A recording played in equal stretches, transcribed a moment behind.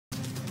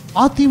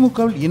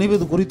அதிமுகவில்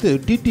இணைவது குறித்து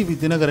டிடிவி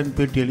தினகரன்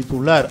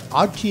பேட்டியளித்துள்ளார்.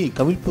 ஆட்சியை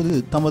கவிழ்ப்பது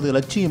தமது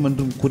லட்சியம்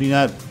என்றும்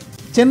கூறினார்.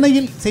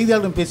 சென்னையில்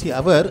செய்தியாளர்களிடம் பேசிய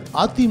அவர்,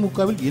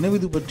 அதிமுகவில்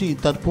இணைவது பற்றி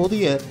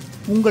தற்போதைய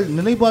உங்கள்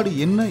நிலைப்பாடு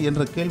என்ன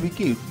என்ற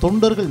கேள்விக்கு,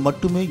 தொண்டர்கள்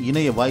மட்டுமே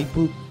இணைய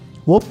வாய்ப்பு,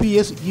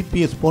 ஓபிஎஸ்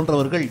இபிஎஸ்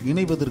போன்றவர்கள்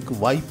இணைவதற்கு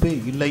வாய்ப்பே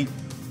இல்லை.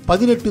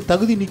 18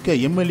 தகுதி நீக்க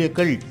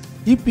எம்எல்ஏக்கள்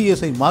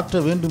இபிஎஸ்ஐ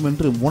மாற்ற வேண்டும்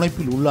என்று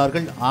முனைப்பில்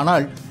உள்ளார்கள்.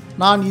 ஆனால்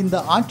நான் இந்த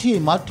ஆட்சியை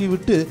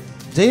மாற்றிவிட்டு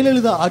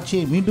ஜெயலலிதா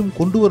ஆட்சியை மீண்டும்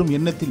கொண்டு வரும்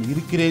எண்ணத்தில்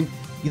இருக்கிறேன்.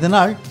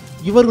 இதனால்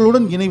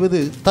இவர்களுடன் இணைவது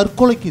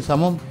தற்கொலைக்கு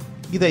சமம்.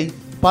 இதை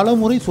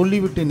பலமுறை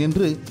சொல்லிவிட்டேன்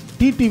என்று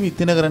டிடிவி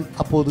தினகரன்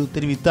அப்போது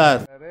தெரிவித்தார்.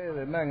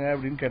 என்னங்க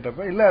அப்படின்னு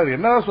கேட்டப்ப, இல்ல அவர்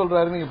என்னதான்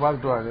சொல்றாரு நீங்க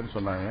பார்த்துட்டு வாங்கன்னு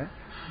சொன்னாங்க.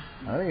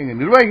 அதாவது எங்க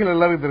நிர்வாகிகள்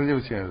எல்லாருக்கும் தெரிஞ்ச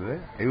விஷயம் அது.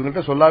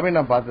 இவங்கள்ட்ட சொல்லாமே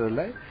நான்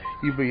பார்த்ததில்லை.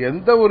 இப்ப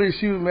எந்த ஒரு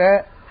இஷ்யூமே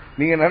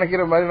நீங்க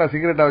நினைக்கிற மாதிரி நான்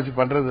சிகரெட்டா வச்சு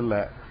பண்றது இல்ல.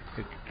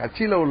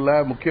 கட்சியில உள்ள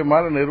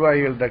முக்கியமான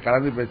நிர்வாகிகள்கிட்ட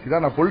கலந்து பேசி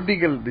தான் நான்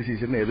பொலிட்டிக்கல்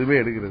டிசிஷன் எதுவுமே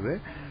எடுக்கிறது.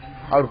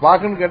 அவர்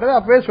பார்க்கணும்னு கேட்டது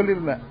அப்பவே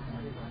சொல்லியிருந்தேன்.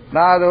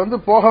 நான் அதை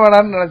போக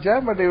வேணாம்னு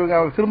நினைச்சேன். பட் இவங்க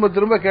அவர் திரும்ப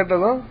திரும்ப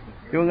கேட்டதும்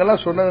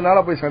இவங்கெல்லாம்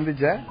சொன்னதுனால போய்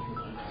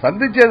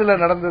சந்திச்சதுல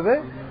நடந்தது.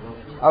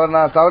 அவர்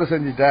நான் தவறு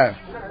செஞ்சிட்டேன்,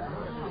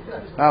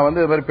 நான்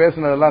இது மாதிரி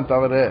பேசினதெல்லாம்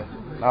தவறு,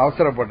 நான்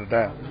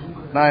அவசரப்பட்டுட்டேன்,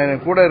 நான்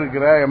என் கூட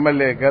இருக்கிற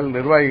எம்எல்ஏக்கள்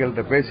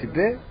நிர்வாகிகள்கிட்ட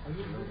பேசிட்டு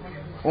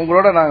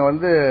உங்களோட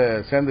நாங்க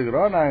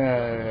சேர்ந்துக்கிறோம், நாங்க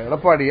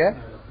எடப்பாடியை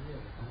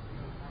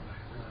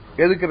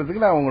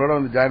எதுக்கிறதுக்கு நான் உங்களோட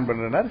ஜாயின்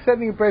பண்றேன். சரி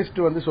நீங்க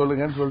பேசிட்டு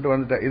சொல்லுங்கன்னு சொல்லிட்டு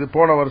வந்துட்டேன். இது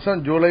போன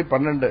வருஷம் ஜூலை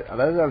 12,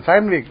 அதாவது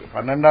செகண்ட் வீக்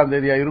 12ஆம்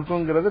தேதியா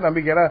இருக்குங்கிறது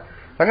நம்பிக்கை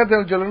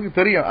சங்கத்தமிழ்ச்செல்வனுக்கு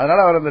தெரியும்.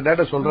 அதனால அவர் அந்த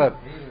டேட்டா சொல்றாரு.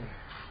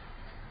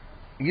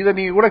 இதை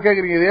நீங்க கூட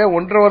கேக்குறீங்க, இதே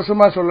 1.5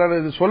 வருஷமா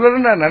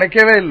சொல்லணும்னு நான்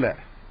நினைக்கவே இல்லை.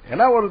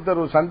 ஏன்னா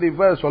ஒருத்தர்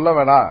சந்திப்ப சொல்ல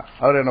வேணாம்,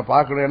 அவர் என்ன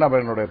பார்க்கணும். ஏன்னா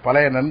என்னுடைய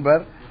பழைய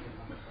நண்பர்,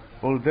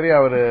 உங்களுக்கு தெரியும்,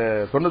 அவர்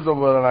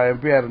 99 நான்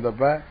எம்பியா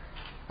இருந்தப்ப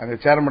அங்க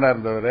சேர்மனா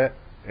இருந்தவர்.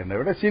 என்னை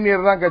விட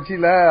சீனியர் தான்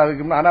கட்சியில.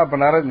 அதுக்கு ஆனா அப்ப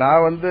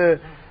நான்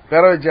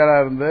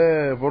பேரவைச்சாளர் இருந்து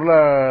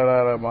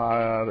பொருளாதார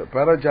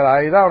பேரவைச்சாளர்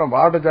ஆகிதான் அவனை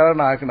மாவட்ட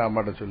செயலாளர் ஆக்கின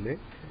அம்மாட்ட சொல்லி.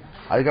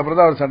 அதுக்கப்புறம்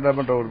தான் அவர்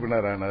சட்டமன்ற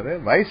உறுப்பினர் ஆனாரு.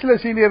 வயசுல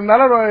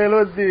சீனியர்னால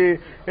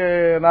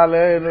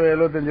 74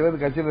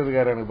 75 கட்சியில்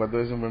இருக்காரு. எனக்கு 10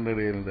 வயசு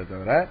முன்னாடி இருந்ததை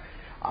தவிர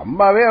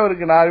அம்மாவே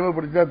அவருக்கு நான்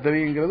அறிமுகப்படுத்தி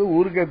தெரியுங்கிறது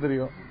ஊருக்கே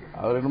தெரியும்.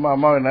 அவர் என்னமோ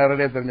அம்மாவை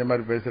நேரடியா தெரிஞ்ச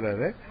மாதிரி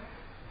பேசுறாரு.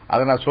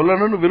 அதை நான்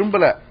சொல்லணும்னு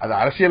விரும்பல, அது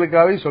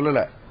அரசியலுக்காகவே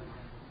சொல்லல.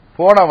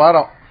 போன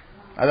வாரம்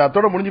அது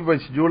அத்தோட முடிஞ்சு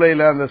போச்சு.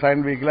 ஜூலைல அந்த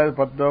சைன் வீக்ல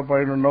 10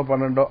 11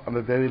 12 அந்த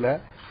தேதியில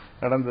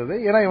நடந்தது.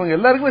 ஏன்னா இவங்க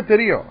எல்லாருக்குமே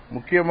தெரியும்,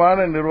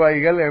 முக்கியமான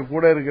நிர்வாகிகள் என்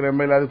கூட இருக்கிற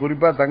எம்எல்ஏ, அது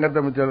குறிப்பா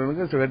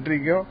தங்கத்தமிழ்ச்செல்வனுக்கு,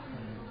 வெற்றிக்கும்,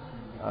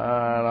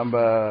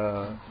 நம்ம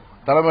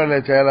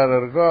தலைமையில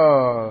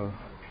செயலாளருக்கும்,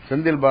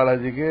 செந்தில்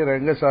பாலாஜிக்கு,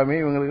 ரங்கசாமி,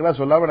 இவங்களுக்கு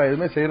எல்லாம் சொல்லாம நான்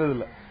எதுவுமே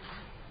செய்யறதில்லை.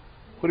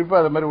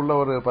 குறிப்பா அது மாதிரி உள்ள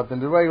ஒரு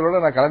 10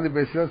 நிர்வாகிகளோட நான் கலந்து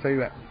பேசி தான்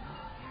செய்வேன்.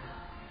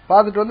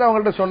 பார்த்துட்டு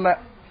அவங்கள்ட்ட சொன்னேன்.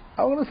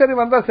 அவங்களும் சரி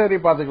வந்தா சரி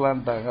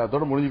பாத்துக்கலான்ட்டாங்க.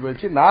 அதோட முடிஞ்சு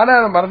போயிடுச்சு. நானே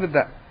அதை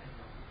மறந்துட்டேன்.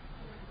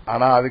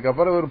 ஆனா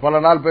அதுக்கப்புறம் இவர் பல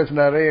நாள்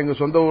பேசினாரு. எங்க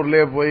சொந்த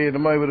ஊர்லயே போய்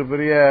நம்ம இவர்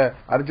பெரிய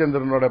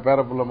ஹரிச்சந்திரனோட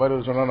பேரப்புள்ள மாதிரி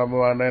ஒரு சொன்னா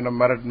நம்ம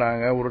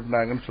மிரட்டினாங்க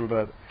உருட்டினாங்கன்னு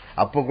சொல்றாரு.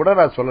 அப்ப கூட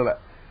நான் சொல்லல.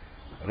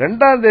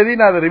 2ஆம் தேதி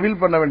நான் அதை ரிவீல்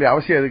பண்ண வேண்டிய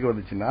அவசியம் எதுக்கு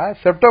வந்துச்சுன்னா,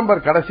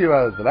 செப்டம்பர் கடைசி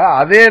வாரத்தில்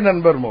அதே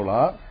நண்பர்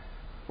மூலம்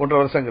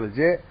 1.5 வருஷம்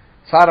கழிச்சு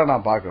சாரை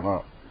நான்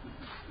பார்க்கணும்,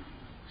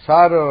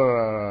 சாரு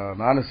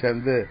நானும்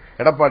சேர்ந்து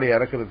எடப்பாடியை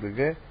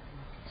இறக்குறதுக்கு,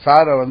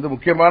 சாரை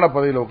முக்கியமான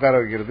பதவியில் உட்கார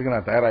வைக்கிறதுக்கு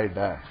நான்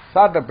தயாராகிட்டேன்,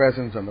 சார்ட்ட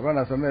பேசுன்னு சொன்னப்ப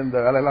நான் சொன்னேன், இந்த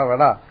வேலையெல்லாம்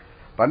வேணாம்,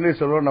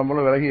 பன்னீர்செல்வம்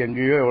நம்மளும் விலகி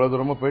எங்கேயோ எவ்வளவு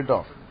தூரமா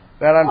போயிட்டோம்,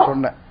 வேணான்னு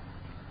சொன்னேன்.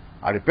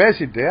 அப்படி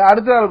பேசிட்டு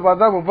அடுத்த நாள்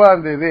பார்த்தா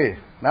 30ஆம் தேதி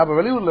நான் இப்ப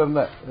வெளியூர்ல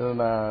இருந்தேன்.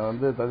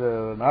 நான்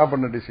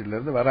நாகப்பட்டினம் டிஸ்ட்ரிக்ட்ல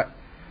இருந்து வரேன்.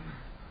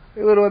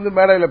 இவர்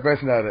மேடையில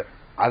பேசினாரு.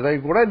 அதை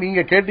கூட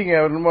நீங்க கேட்டீங்க.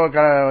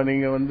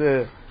 நீங்க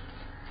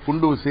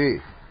குண்டூசி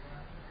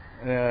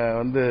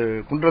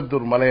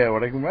குன்றத்தூர் மலையை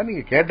உடைக்குமா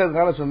நீங்க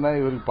கேட்டதுனால சொன்னேன்.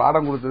 இவருக்கு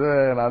பாடம் கொடுத்தது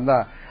நான்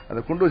தான்.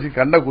 அந்த குண்டூசி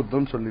கண்ட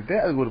குத்துன்னு சொல்லிட்டு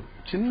அதுக்கு ஒரு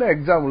சின்ன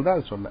எக்ஸாம்பிள் தான்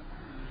அது சொன்னேன்.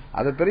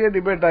 அதை பெரிய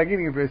டிபேட் ஆக்கி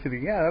நீங்க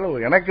பேசுறீங்க.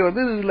 அதனால எனக்கு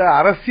இதுல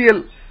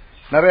அரசியல்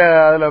நிறைய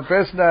அதுல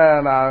பேசின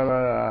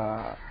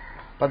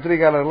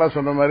பத்திரிகையாளர்கள்லாம்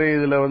சொன்ன மாதிரி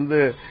இதுல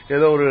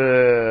ஏதோ ஒரு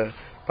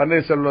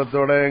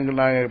பன்னீர்செல்வத்தோட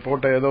நாங்க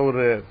போட்ட ஏதோ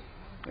ஒரு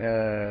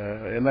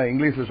என்ன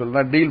இங்கிலீஷ்ல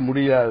சொல்லலாம் டீல்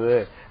முடியாது,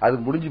 அது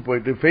முடிஞ்சு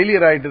போயிட்டு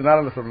ஃபெயிலியர்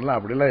ஆயிட்டுனால சொல்லலாம்.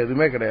 அப்படிலாம்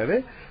எதுவுமே கிடையாது.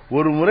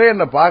 ஒரு முறை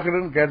என்ன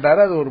பாக்கணும்னு கேட்டாரு.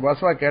 அது 1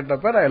 மாசமா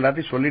கேட்டப்ப நான்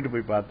எல்லாத்தையும் சொல்லிட்டு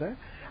போய் பார்த்தேன்.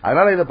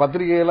 அதனால இதை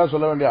பத்திரிகையெல்லாம்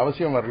சொல்ல வேண்டிய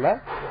அவசியம் வரல.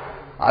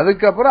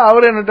 அதுக்கப்புறம்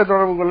அவர் என்கிட்ட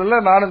தொடர்பு கொள்ளல,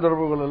 நானும்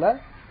தொடர்பு கொள்ளல.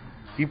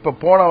 இப்ப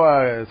போன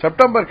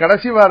செப்டம்பர்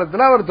கடைசி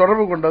வாரத்தில் அவர்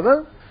தொடர்பு கொண்டது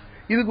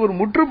இதுக்கு ஒரு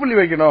முற்றுப்புள்ளி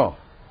வைக்கணும்.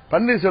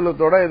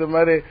 பன்னீர்செல்வத்தோட இது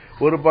மாதிரி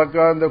ஒரு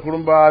பக்கம் இந்த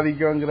குடும்ப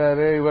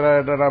ஆதிக்கங்கிறாரு, இவரை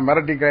நான்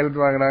மிரட்டி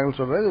கையெழுத்து வாங்குறாங்கன்னு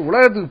சொல்றது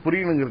உலகத்துக்கு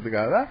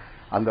புரியணுங்கிறதுக்காக தான்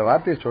அந்த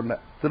வார்த்தையை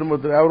சொன்னேன்.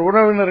 திரும்ப அவர்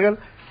உறவினர்கள்,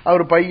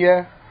 அவர்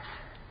பையன்,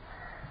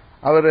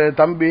 அவர்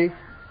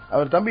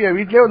தம்பி என்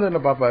வீட்லயே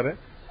என்ன பாப்பாரு,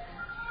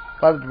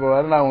 பார்த்துட்டு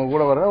போவாரு. நான் அவங்க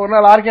கூட வரேன். ஒரு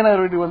நாள் ஆர்கே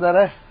நகர் வீட்டுக்கு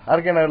வந்தாரு.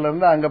 ஆர்கே நகர்ல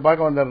இருந்து அங்க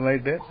பார்க்க வந்தாரு.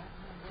 நைட்டு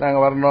நாங்க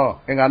வரணும்,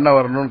 எங்க அண்ணன்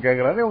வரணும்னு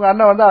கேட்கறாரு. உங்க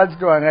அண்ணன்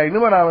அழைச்சிட்டு வாங்க,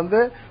 இனிமே நான்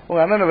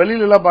உங்க அண்ணனை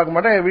வெளியில எல்லாம் பார்க்க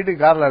மாட்டேன், என்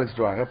வீட்டுக்கு கார்ல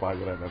அழைச்சிட்டு வாங்க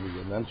பாக்குறேன்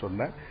அப்படின்னு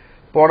சொன்னேன்.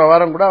 போன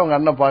வாரம் கூட அவங்க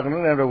அண்ணன்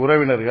பார்க்கணும்னு என்னோட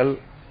உறவினர்கள்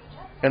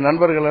என்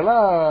நண்பர்கள்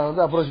எல்லாம்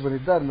வந்து அப்ரோச்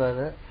பண்ணிட்டு தான்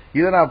இருந்தாரு.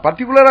 இதை நான்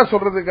பர்டிகுலரா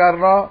சொல்றதுக்கு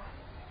காரணம்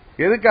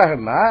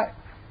எதுக்காகன்னா,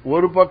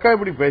 ஒரு பக்கம்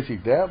இப்படி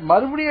பேசிட்டு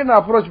மறுபடியும் என்ன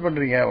அப்ரோச்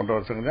பண்றீங்க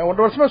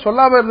 1.5 வருஷமா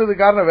சொல்லாம இருந்தது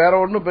காரணம் வேற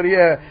ஒன்னும்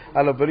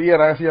அதுல பெரிய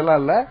ரகசியம்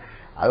எல்லாம் இல்ல.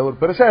 அது ஒரு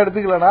பெருசா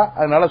எடுத்துக்கலனா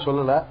அதனால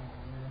சொல்லல.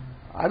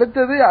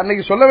 அடுத்தது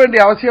அன்னைக்கு சொல்ல வேண்டிய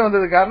அவசியம்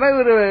வந்தது காரணம்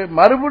இவர்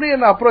மறுபடியும்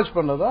என்ன அப்ரோச்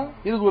பண்ணதும்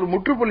இதுக்கு ஒரு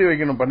முற்றுப்புள்ளி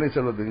வைக்கணும்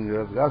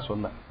பன்னீர்செல்வத்துக்குங்கிறதுக்காக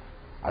சொன்னேன்.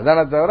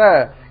 அதானே தவிர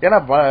ஏன்னா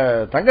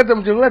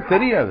தங்கத்தமிழ்ச்செல்வம்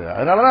தெரியாது,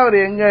 அதனாலதான் அவர்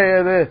எங்க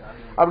ஏது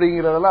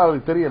அப்படிங்கறதெல்லாம்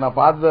அவருக்கு தெரியும். நான்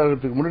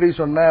பார்த்ததுக்கு முன்னாடி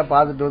சொன்னேன்,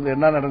 பார்த்துட்டு வந்து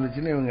என்ன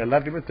நடந்துச்சுன்னு இவங்க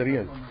எல்லாத்தையுமே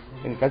தெரியாது.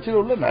 எங்க கட்சியில்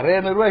உள்ள நிறைய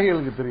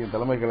நிர்வாகிகளுக்கு தெரியும்,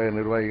 தலைமை கழக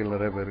நிர்வாகிகள்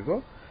நிறைய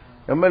பேருக்கும்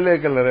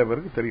எம்எல்ஏக்கள் நிறைய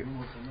பேருக்கு தெரியும்.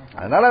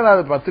 அதனால நான்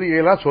அது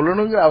பத்திரிகையெல்லாம்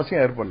சொல்லணுங்கிற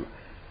அவசியம் ஏற்படல.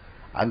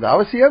 அந்த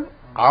அவசியம்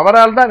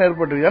அவரால் தான்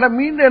ஏற்பட்டது. ஏன்னா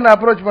மீண்டும் என்ன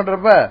அப்ரோச்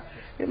பண்றப்ப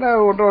என்ன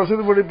 1.5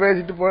 வருஷத்துக்கு முன்னாடி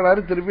பேசிட்டு போனாரு,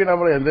 திருப்பி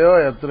நம்மள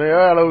எத்தனையோ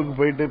அளவுக்கு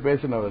போயிட்டு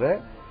பேசினவரு,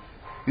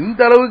 இந்த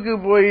அளவுக்கு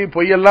போய்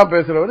பொய்யெல்லாம்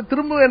பேசுறவரு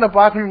திரும்ப என்ன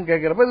பார்க்கணும்னு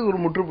கேட்கிறப்ப இது ஒரு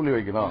முற்றுப்புள்ளி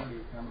வைக்கணும்.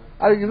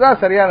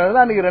 அதுக்குதான் சரியானது.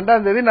 அன்னைக்கு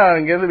 2ஆம் தேதி நான்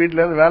இங்க இருந்து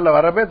வீட்டுல இருந்து வேலை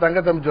வரப்பே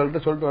தங்கத்தம்பி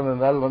சொல்லிட்டு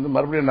வந்திருந்தால் வந்து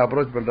மறுபடியும் என்ன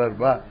அப்ரோச்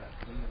பண்றாருப்பா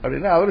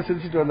அப்படின்னு அவரு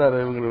சிரிச்சிட்டு வந்தாரு.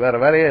 இவங்களுக்கு வேற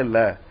வேலையே இல்ல.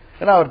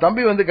 ஏன்னா அவர்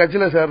தம்பி வந்து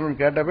கட்சியில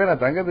சேரணும்னு கேட்டப்பே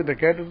நான் தங்கத்திட்ட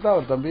கேட்டுட்டு தான்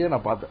அவர் தம்பியை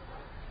நான் பார்த்தேன்.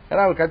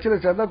 ஏன்னா அவர் கட்சியில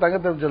சேர்ந்தா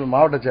தங்கத்தமிழ்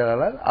மாவட்ட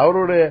செயலாளர்,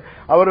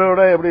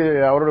 அவரோட எப்படி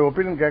அவருடைய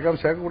ஒப்பீனியன்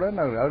கேட்காம சேர்க்கக்கூடாது.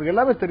 அவருக்கு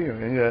எல்லாமே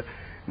தெரியும்.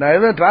 நான்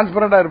எதுவும்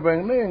டிரான்ஸ்பரண்டா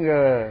இருப்பேன்னு எங்க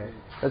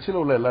கட்சியில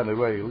உள்ள எல்லா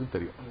நிர்வாகிகளுக்கும்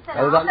தெரியும்.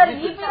 அதுதான்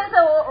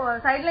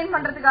சைட்லைன்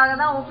பண்றதுக்காக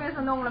தான் ஓபிஎஸ்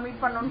வந்து உங்களை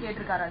மீட் பண்ணணும்னு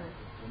கேட்டிருக்காரு.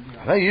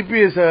 அதான்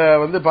இபிஎஸ்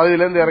வந்து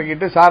பதவியில இருந்து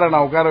இறக்கிட்டு சாரை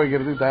நான் உட்கார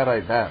வைக்கிறதுக்கு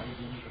தயாராயிட்டேன்,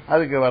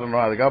 அதுக்கு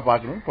வரணும், அதுக்காக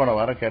பார்க்கணும் போன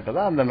வாரம்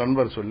கேட்டதா அந்த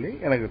நண்பர் சொல்லி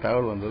எனக்கு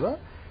தகவல் வந்ததோ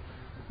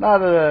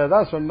நான்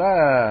அதான் சொன்னேன்.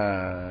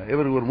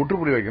 இவருக்கு ஒரு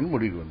முற்றுப்புள்ளி வைக்கணும்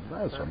முடிவுக்கு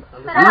வந்து சொன்னேன்.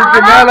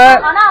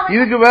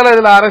 இதுக்கு மேல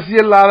இதுல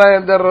அரசியல்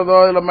ஆதாயம் தர்றதோ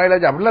இதுல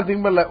மைலேஜ் அப்படிலாம்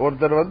திம்பல.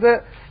 ஒருத்தர் வந்து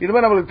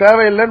இனிமே நம்மளுக்கு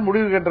தேவையில்லைன்னு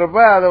முடிவு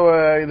கட்டுறப்ப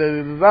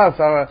இதுதான்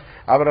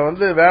அவரை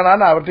வந்து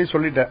வேணான்னு அவர்கிட்ட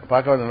சொல்லிட்டேன்,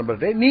 பார்க்க வந்த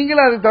நண்பர்கிட்ட.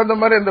 நீங்களும் அதுக்கு தகுந்த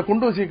மாதிரி இந்த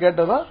குண்டூசி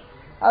கேட்டதும்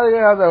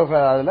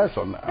அதுல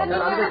சொன்னேன்.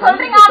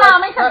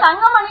 அமைச்சர்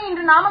தங்கமணி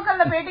இன்று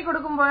நாமக்கல்ல பேட்டி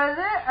கொடுக்கும்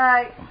பொழுது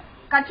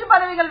கட்சி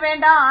பதவிகள்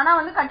வேண்டாம், ஆனா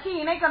வந்து கட்சி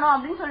இணைக்கணும்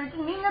அப்படின்னு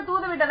சொல்லிட்டு நீங்க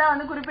தூது விட்டதா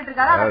வந்து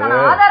குறிப்பிட்டிருக்காரு. அதுக்கான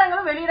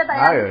ஆதாரங்களும் வெளியிட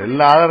தயார்.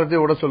 எல்லா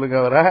ஆதாரத்தையும் விட சொல்லுங்க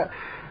அவரை.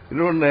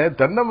 இன்னொன்னு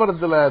தென்னை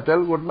மரத்துல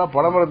தேல் கூட்டினா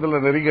பனைமரத்துல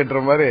நெறி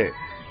கட்டுற மாதிரி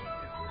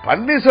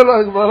பன்னீர்செல்வம்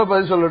அதுக்கு முதல்ல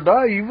பதில்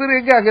சொல்லட்டும். இவர்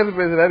எங்க அங்க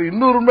இருந்து பேசுறாரு.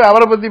 இன்னொரு உண்மை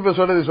அவரை பத்தி இப்ப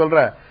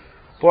சொல்றேன்.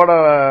 போன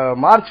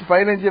மார்ச்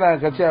 15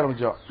 நாங்க கட்சி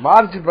ஆரம்பிச்சோம்.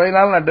 மார்ச்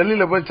 14 நான்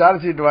டெல்லியில போய்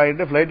சார்ஜ் ஷீட்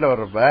வாங்கிட்டு பிளைட்ல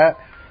வர்றப்ப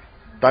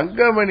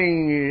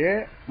தங்கமணியே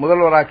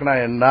முதல்வராக்குனா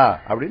என்ன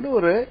அப்படின்னு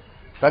ஒரு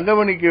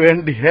தங்கமணிக்கு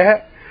வேண்டிய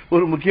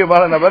ஒரு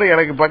முக்கியமான நபர்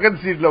எனக்கு பக்கத்து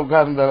சீட்ல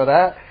உட்கார்ந்தவரை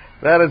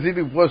வேற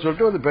சீட்டுக்கு போக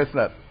சொல்லிட்டு வந்து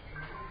பேசினார்.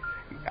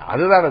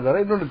 அதுதானே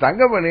தவிர இன்னொன்று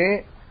தங்கமணி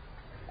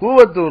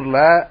கூவத்தூர்ல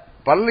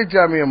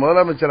பழனிசாமியை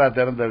முதலமைச்சரா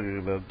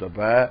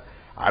தேர்ந்தெடுக்கப்ப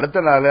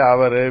அடுத்த நாள்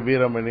அவரு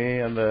வீரமணி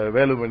அந்த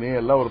வேலுமணி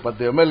எல்லாம் ஒரு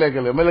 10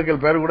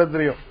 எம்எல்ஏக்கள் பேரு கூட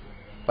தெரியும்.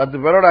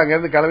 10 பேரோட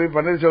அங்கிருந்து கிளம்பி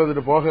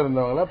பன்னீர்செல்வத்துட்டு போக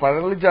இருந்தவங்கள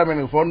பழனிசாமி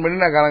எனக்கு போன்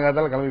பண்ணி நான்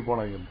காலங்காத்தால கிளம்பி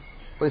போனாங்க,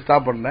 போய்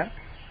ஸ்டாப் பண்ணேன்.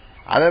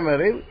 அதே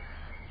மாதிரி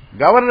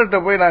கவர்னர்கிட்ட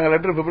போய் நாங்க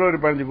லெட்டர் பிப்ரவரி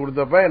 15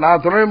 கொடுத்தப்ப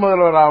நான் துணை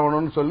முதல்வர்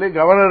ஆகணும்னு சொல்லி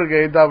கவர்னருக்கு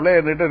எய்தாப்புல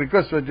என்கிட்ட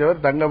ரிக்வஸ்ட்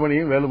வச்சவர்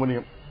தங்கமணியும்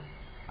வேலுமணியும்.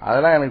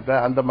 அதெல்லாம் எனக்கு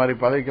அந்த மாதிரி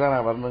பதவிக்கெல்லாம்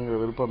நான் வரணுங்கிற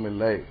விருப்பம்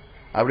இல்லை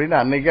அப்படின்னு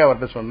அன்னைக்கே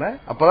அவர்கிட்ட சொன்னேன்.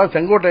 அப்பதான்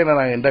செங்கோட்டையில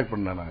நாங்க இன்டாக்ட்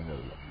பண்ணேன். நாங்க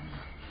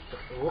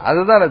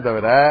அதுதானே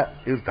தவிர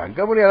இது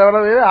தங்கமணி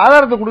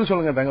ஆதாரத்தை கொடுக்க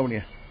சொல்லுங்க.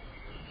 தங்கமணியை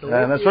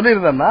நான்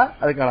சொல்லியிருந்தேன்னா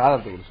அதுக்கான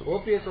ஆதாரத்தை கொடுக்க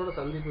ஓபிஎஸோட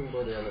சந்திப்பின்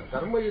போது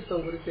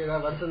தர்மயுத்தம் குறித்து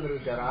ஏதாவது வருத்தம்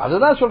தெரிவிச்சாரா?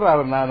 அதுதான் சொல்றேன்.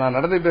 அவர் நான்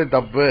நடந்துகிட்டது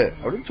தப்பு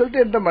அப்படின்னு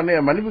சொல்லிட்டு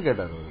என்கிட்ட மன்னிப்பு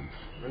கேட்டார்.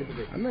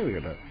 மன்னிப்பு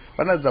கேட்டார்,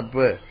 பண்ணது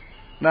தப்பு,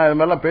 நான் இது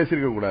மாதிரிலாம்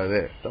பேசிருக்க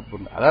கூடாது,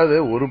 தப்பு. அதாவது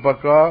ஒரு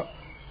பக்கம்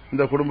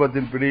இந்த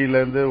குடும்பத்தின்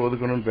பிடியிலிருந்து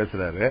ஒதுக்கணும்னு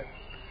பேசுறாரு,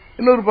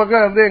 இன்னொரு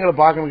பக்கம் வந்து எங்களை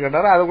பார்க்கணும்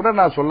கேட்டாரு. அதை கூட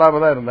நான் சொல்லாம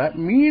தான் இருந்தேன்.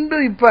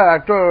 மீண்டும் இப்ப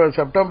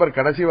செப்டம்பர்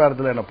கடைசி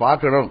வாரத்தில் என்ன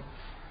பார்க்கணும்,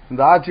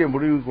 இந்த ஆட்சியை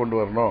முடிவுக்கு கொண்டு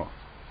வரணும்,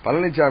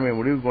 பழனிசாமியை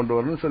முடிவுக்கு கொண்டு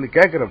வரணும்னு சொல்லி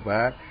கேட்கிறப்ப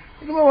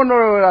இனிமே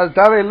ஒன்னும் அது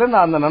தேவையில்லைன்னு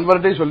நான் அந்த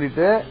நண்பர்கிட்டையும்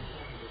சொல்லிட்டு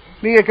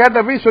நீங்க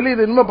கேட்டப்ப சொல்லி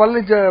இது இனிமே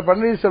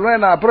பன்னீர்செல்வம்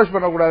என்ன அப்ரோச்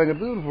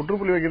பண்ணக்கூடாதுங்கிறது ஒரு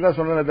முற்றுப்புள்ளி வைக்க தான்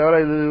சொன்னேன். தவிர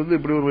இது வந்து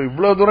இப்படி ஒரு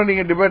இவ்வளவு தூரம்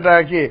நீங்க டிபேட்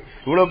ஆக்கி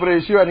இவ்வளவு பெரிய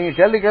விஷயம் நீங்க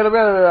கேள்வி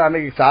கேட்டப்பே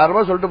அன்னைக்கு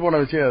சார்பா சொல்லிட்டு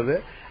போன விஷயம்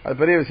அது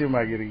பெரிய விஷயம்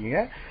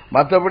ஆக்கிருக்கீங்க.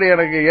 மற்றபடி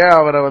எனக்கு ஏன்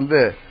அவரை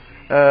வந்து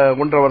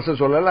 1.5 வருஷம்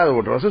சொல்லல, அது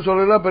 1.5 வருஷம்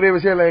சொல்லல பெரிய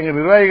விஷயம் இல்லை. எங்க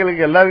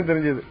நிர்வாகிகளுக்கு எல்லாருக்கும்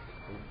தெரிஞ்சது,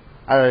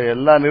 அது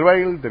எல்லா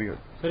நிர்வாகிகளுக்கும் தெரியும்.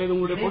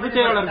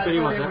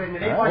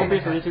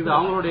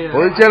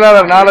 பொதுச்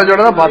செயலாளர்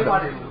நாலேஜோட தான்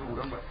பார்த்தேன்.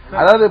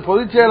 அதாவது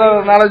பொதுச்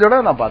செயலாளர் நாலேஜோட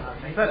நான் பார்த்தேன்.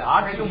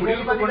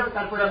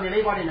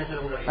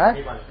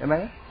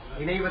 என்னங்க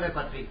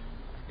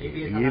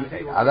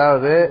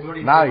அதாவது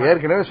நான்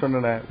ஏற்கனவே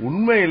சொன்னேன்,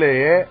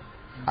 உண்மையிலேயே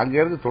அங்க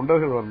இருந்து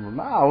தொண்டர்கள்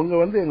வரணும்னா அவங்க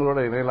வந்து எங்களோட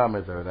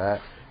இணையலாமே தவிர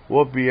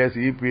ஓபிஎஸ்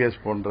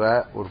இபிஎஸ் போன்ற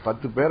ஒரு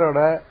 10 பேரோட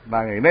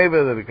நாங்க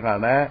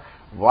இணைவதற்கான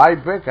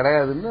வாய்ப்பே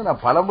கிடையாதுன்னு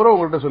நான் பலமுறை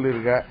உங்கள்கிட்ட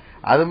சொல்லியிருக்கேன்.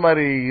 அது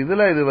மாதிரி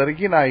இதுல இது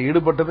வரைக்கும் நான்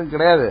ஈடுபட்டதும்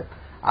கிடையாது,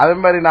 அது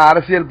மாதிரி நான்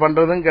அரசியல்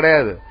பண்றதும்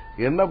கிடையாது.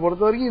 என்னை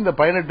பொறுத்த வரைக்கும் இந்த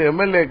 18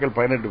 எம்எல்ஏக்கள்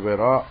 18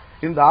 பேரும்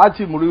இந்த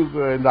ஆட்சி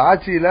முடிவுக்கு இந்த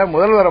ஆட்சியில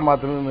முதல்வரை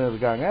மாத்தணும்னு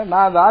இருக்காங்க.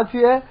 நான் அந்த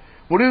ஆட்சியை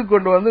முடிவு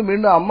கொண்டு வந்து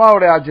மீண்டும்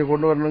அம்மாவுடைய ஆட்சியை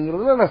கொண்டு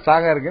வரணுங்கிறதுல நான்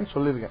ஸ்ட்ராங்கா இருக்கேன்னு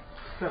சொல்லியிருக்கேன்.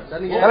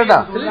 கரெக்டா?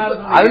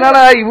 அதனால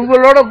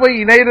இவங்களோட போய்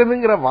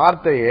இணைறதுங்கிற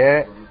வார்த்தையே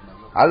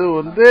அது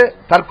வந்து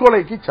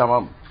தற்கொலைக்கு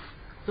சமம்.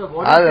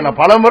 அது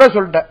நான் பல முறை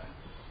சொல்லிட்டேன்.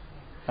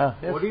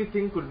 What do you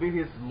think could be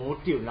his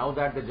motive now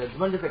that the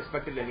judgment is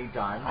expected any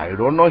time? I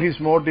don't know his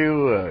motive.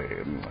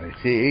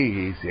 See,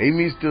 his aim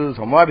is to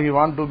somewhat he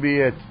want to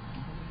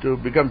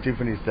become chief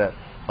minister.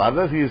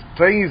 Further, he is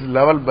trying his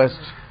level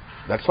best.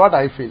 That's what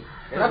I feel.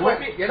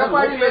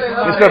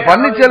 Mr.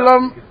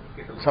 Pannichellam,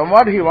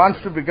 somewhat he wants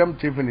to become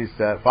chief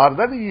minister. For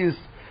that, he is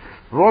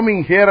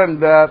roaming here and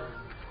there.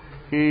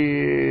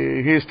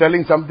 He is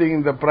telling something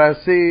in the press.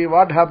 See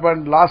what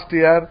happened last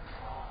year.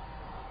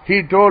 He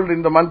told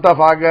in the month of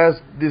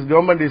August, this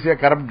government is a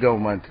corrupt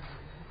government.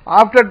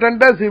 After 10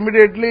 days,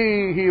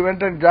 immediately he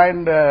went and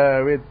joined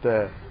with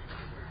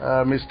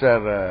Mr.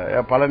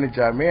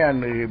 Palanichami and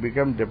he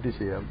became deputy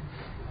CM.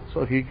 So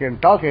he can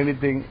talk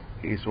anything.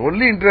 His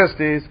only interest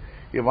is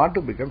he want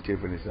to become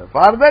chief minister.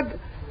 For that,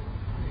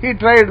 he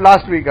tried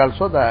last week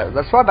also.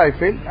 That's what I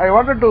feel. I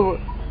wanted to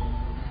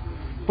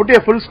put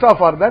a full stop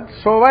for that.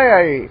 So why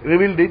I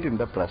revealed it in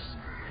the press.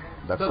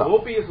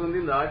 OPS வந்து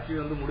இந்த ஆட்சி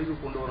வந்து முடிவு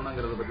கொண்டு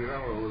வரணுங்கிறத பத்தி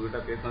தான் உங்ககிட்ட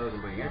பேசினதா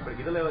சொல்றீங்க. இப்ப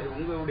இதுல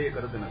உங்களுடைய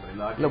கருத்து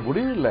என்ன? இல்ல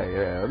முடிவு இல்ல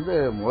வந்து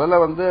முதல்ல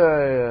வந்து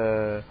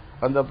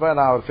வந்தப்ப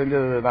நான்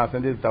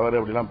செஞ்சது தவறு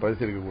அப்படிலாம்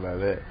பேசியிருக்க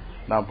கூடாது,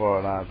 நான்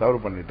தவறு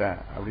பண்ணிட்டேன்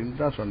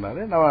அப்படின்னு தான்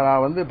சொன்னாரு.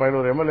 நான் வந்து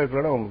 11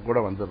 எம்எல்ஏக்களோட உங்க கூட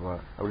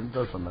வந்துடுறேன் அப்படின்னு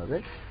தான் சொன்னாரு.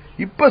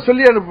 இப்ப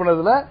சொல்லி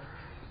அனுப்புனதுல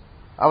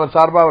அவர்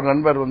சார்பா அவர்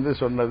நண்பர் வந்து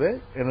சொன்னது,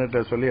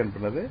 என்கிட்ட சொல்லி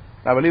அனுப்புனது,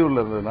 நான்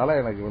வெளியூர்ல இருந்ததுனால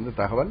எனக்கு வந்து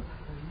தகவல்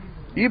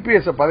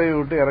இபிஎஸ் பதவி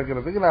விட்டு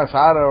இறக்குறதுக்கு நான்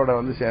சாரோட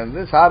வந்து சேர்ந்து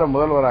சாரை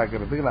முதல்வர்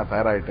ஆக்கிறதுக்கு நான்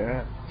தயாராயிட்டேன்,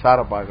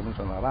 சாரை பார்க்கணும்னு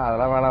சொன்னாரா.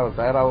 அதெல்லாம் வேணாம், அவர்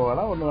தயாராகவும்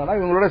வேணாம், ஒண்ணு வேணாம்,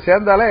 இவங்களோட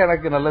சேர்ந்தாலே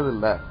எனக்கு நல்லது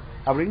இல்லை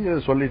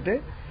அப்படிங்கிறத சொல்லிட்டு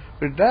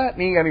விட்டேன்.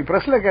 நீங்க அன்னைக்கு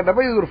பிரஸ்ல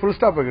கேட்டப்ப இது ஒரு ஃபுல்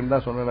ஸ்டாப் இருக்குன்னு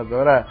தான் சொன்னேனே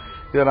தவிர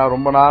இதை நான்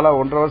ரொம்ப நாளா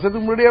 1.5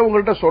 வருஷத்துக்கு முன்னாடியே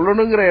உங்கள்கிட்ட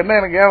சொல்லணுங்கிற எண்ணம்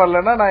எனக்கு ஏன்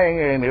வரலன்னா நான்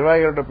எங்க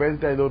நிர்வாகிகள்கிட்ட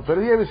பேசிட்டேன். இது ஒரு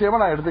பெரிய விஷயமா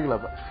நான் எடுத்துக்கல.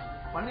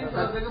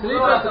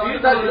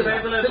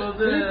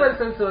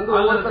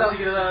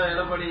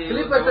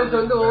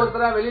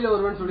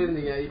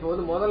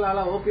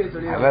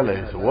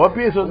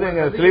 ஓபிஎஸ் வந்து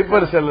எங்க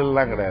ஸ்லீப்பர் செல்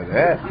எல்லாம் கிடையாது,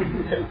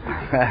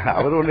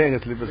 அவர் ஒண்ணு எங்க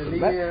ஸ்லீப்பர்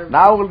செல்.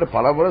 நான் உங்கள்ட்ட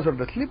பல முறை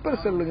சொல்றேன்,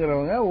 ஸ்லீப்பர்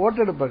செல்லுங்கிறவங்க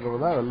ஓட்டெடுப்பவங்க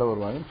தான் வெளில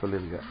வருவாங்கன்னு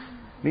சொல்லியிருக்கேன்.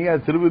 நீங்க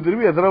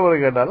திருப்பி எத்தனை முறை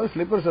கேட்டாலும்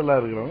ஸ்லீப்பர் செல்லா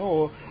இருக்கிறவங்க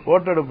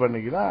ஓட்டெடுப்பு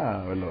அன்னைக்கு தான்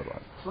வெளில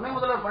வருவாங்க.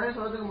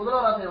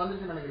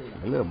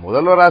 இல்ல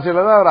முதல்வர்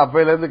ஆசையில தான் அவர்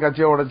அப்பையில இருந்து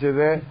கட்சியை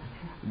உடைச்சது,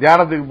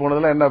 தியானத்துக்கு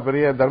போனதுல என்ன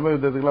பெரிய தர்ம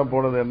யுத்தத்துக்குலாம்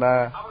போனது என்ன,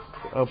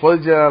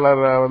 பொதுச்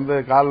செயலாளர் வந்து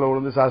காலில்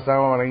விழுந்து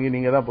சாஸ்திரமா வணங்கி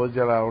நீங்க தான் பொதுச்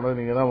செயலாளர் ஆகணும்,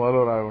 நீங்க தான்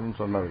முதல்வர் ஆகணும்னு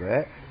சொன்னவரு,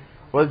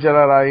 பொதுச்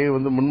செயலாளர் ஆகி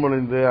வந்து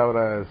முன்மொழிந்து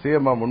அவரை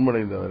சிஎம்ஆ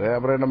முன்மொழிந்தவர்.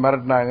 அப்புறம் என்ன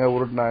மிரட்டினாங்க,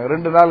 உருட்டினாங்க.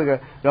 2 நாள்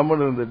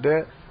கம்முன்னு இருந்துட்டு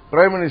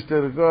பிரைம்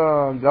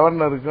மினிஸ்டருக்கும்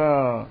கவர்னருக்கும்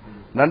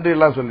நன்றி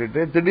எல்லாம்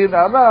சொல்லிட்டு திடீர்னு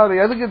அதான் அவர்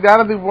எதுக்கு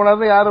தியானத்துக்கு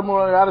போனாரு, யாரு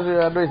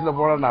அட்வைஸ்ல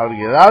போனாரு,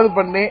 அவருக்கு ஏதாவது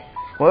பண்ணி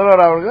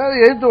முதல்வர் அவருக்கு அதை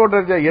எதிர்த்து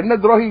ஓட்டுறா என்ன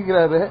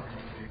துரோகிக்கிறாரு.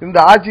 இந்த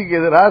ஆட்சிக்கு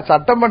எதிராக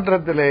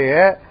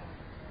சட்டமன்றத்திலேயே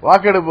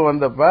வாக்கெடுப்பு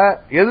வந்தப்ப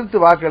எதிர்த்து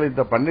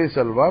வாக்களித்த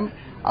பன்னீர்செல்வம்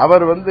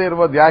அவர் வந்து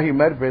ரொம்ப தியாகி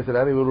மாதிரி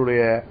பேசுறாரு.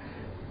 இவருடைய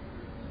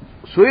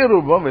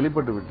சுயரூபம்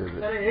வெளிப்பட்டு விட்டது.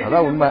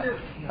 அதான் உண்மை.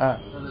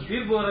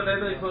 தீர்ப்பு வர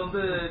டைம்ல இப்ப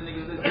வந்து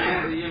இன்னைக்கு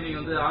வந்து ஈவினிங்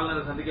வந்து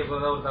ஆளுநரை சந்திக்க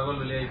போறதா ஒரு தகவல்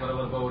வெளியாகி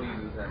பரபரப்பா ஓடிட்டு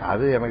இருக்கு.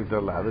 அது எனக்கு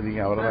தெரியல, அது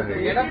நீங்க அவரெல்லாம்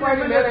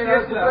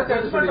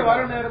வர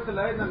நேரத்துல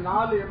இந்த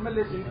 4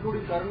 எம்எல்ஏஸ்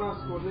இன்க்ளூடிங்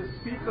கருணாஸ் வந்து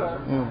ஸ்பீக்கர்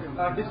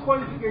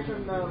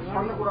டிஸ்குவாலிபிகேஷன்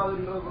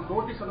பண்ணக்கூடாதுன்ற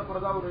நோட்டீஸ்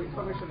அனுப்புறதா ஒரு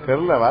இன்ஃபர்மேஷன்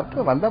தெரியல.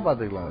 வார்த்தை வந்தா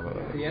பாத்துக்கலாம்.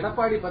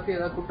 எடப்பாடி பத்தி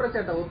ஏதாவது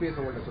குற்றச்சாட்டை ஓபிஎஸ்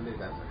உங்கள்கிட்ட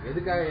சொல்லியிருக்காரு,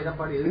 எதுக்காக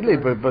எடப்பாடி இல்ல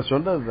இப்ப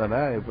சொன்னது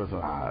தானே,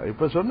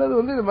 இப்ப சொன்னது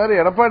வந்து இது மாதிரி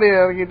எடப்பாடி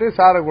இறங்கிட்டு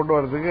சாரை கொண்டு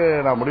வரதுக்கு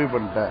நான் முடிவு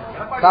பண்ணிட்டேன்.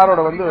 சாரோட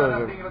வந்து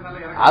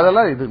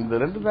அதெல்லாம் இது இந்த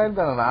 2 லைன்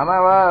தானே.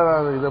 நானாவா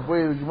இதை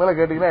போய் இதுக்கு மேல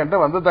கேட்டீங்கன்னா என்கிட்ட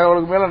வந்த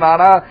தகவலுக்கு மேல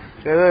நானா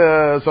எது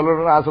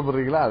சொல்லணும்னு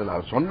ஆசைப்படுறீங்களா? அதுல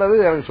சொன்னது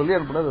எனக்கு சொல்லி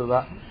அனுப்புனது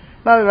இதுதான்.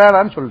 நான்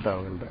வேணான்னு சொல்லிட்டேன்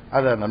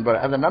அவங்கள்ட்ட.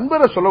 அந்த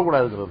நண்பரை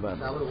சொல்லக்கூடாதுங்கிறது தான்.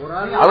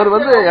 அவர்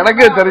வந்து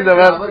எனக்கே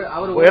தெரிந்தவர்,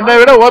 என்னை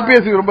விட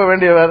ஓபிஎஸ்க்கு ரொம்ப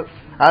வேண்டியவர்,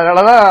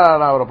 அதனாலதான்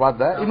நான் அவரை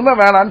பார்த்தேன். இனிமே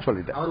வேணான்னு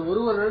சொல்லிட்டேன்.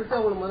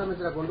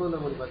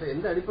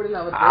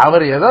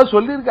 அவர் ஏதோ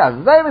சொல்லியிருக்க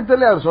அதுதான் எனக்கு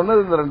தெரியல. அவர்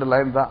சொன்னது இந்த 2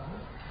 லைன் தான்.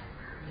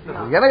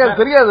 எனக்கு அது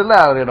தெரியாது இல்ல,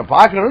 அவர் என்ன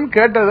பாக்கணும்னு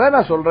கேட்டதை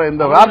நான் சொல்றேன்.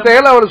 இந்த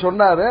வார்த்தைகள் அவர்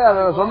சொன்னாரு, அதை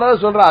சொன்னதை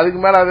சொல்றேன். அதுக்கு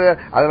மேல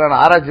அதுல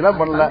நான் ஆராய்ச்சி எல்லாம்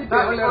பண்ணல.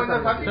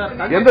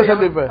 எந்த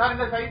சந்திப்பு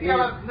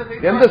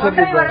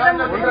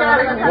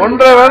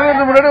 1.5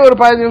 வருடத்துக்கு முன்னாடி ஒரு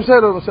 15 நிமிஷம்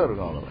 20 நிமிஷம்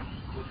இருக்கும். அவ்வளவு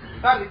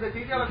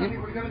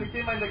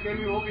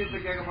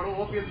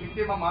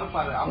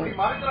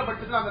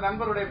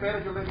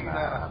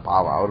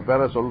பாவம் அவர்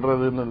பேரை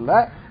சொல்றதுன்னு இல்ல.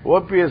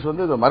 ஓபிஎஸ்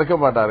வந்து இதை மறுக்க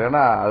மாட்டார்,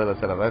 ஏன்னா அதுல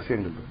சில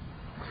ரகசியங்கள்.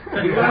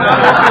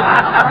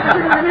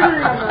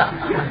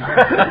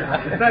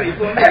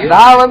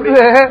 நான் வந்து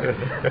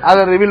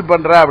அதை ரிவீல்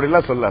பண்றேன்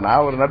அப்படின்லாம் சொல்ல.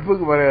 நான் ஒரு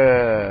நட்புக்கு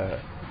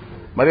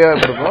மரியாதை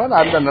கொடுப்போம்.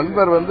 அந்த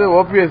நண்பர் வந்து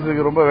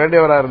ஓபிஎஸ்க்கு ரொம்ப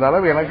வேண்டியவரா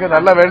இருந்தாலும் எனக்கு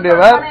நல்ல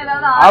வேண்டியவர்.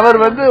 அவர்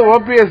வந்து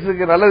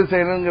ஓபிஎஸ்க்கு நல்லது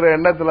செய்யணுங்கிற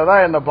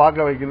எண்ணத்துலதான் என்ன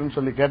பார்க்க வைக்கணும்னு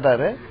சொல்லி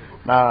கேட்டாரு.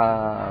 நான்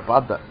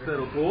பார்த்தேன்.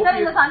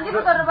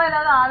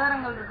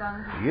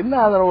 என்ன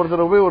ஆதாரம்?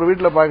 ஒருத்தர் போய் ஒரு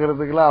வீட்டுல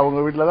பாக்குறதுக்குலாம் அவங்க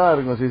வீட்டுல தான்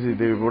இருக்கும்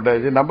சிசிடிவி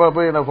ஃபுட்டேஜ். நம்ம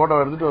போய் என்ன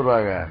போட்டோ எடுத்துட்டு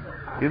வருவாங்க.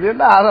 இது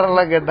என்ன ஆதாரம்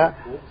எல்லாம் கேட்டா?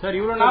 சார்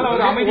இவ்வளவு நாள்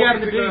அவர் அமைதியா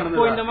இருந்துட்டு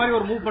இப்போ இந்த மாதிரி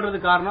ஒரு மூவ்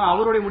பண்றதுக்கு காரணம்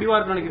அவருடைய முடிவா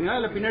இருக்கு நினைக்கிறீங்களா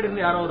இல்ல பின்னாடி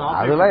இருந்து யாரோ ஒரு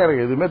அதெல்லாம்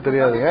எனக்கு எதுவுமே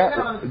தெரியாதுங்க.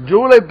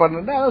 ஜூலை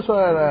 12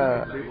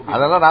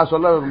 அதெல்லாம் நான்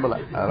சொல்ல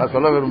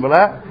விரும்பல.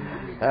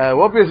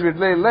 ஓபிஎஸ்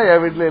வீட்ல இல்ல,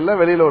 என் வீட்ல இல்ல,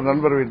 வெளியில ஒரு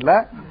நண்பர் வீட்டுல.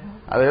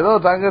 அது ஏதோ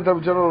தங்க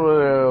தப்பிச்சு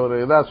ஒரு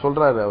இதா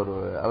சொல்றாரு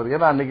அவர்.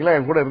 ஏன்னா அன்னைக்கெல்லாம்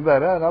என் கூட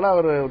இருந்தாரு, அதனால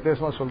அவர்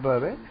உத்தேசமா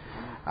சொல்றாரு.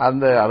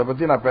 அதை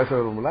பத்தி நான் பேச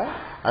விரும்பல.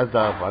 அது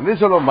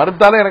பன்னீர்செல்வம்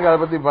மறுத்தாலே எனக்கு அதை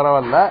பத்தி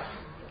பரவாயில்ல.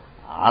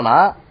 ஆனா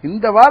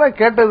இந்த வாரம்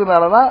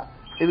கேட்டதுனாலதான்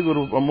இதுக்கு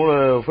ஒரு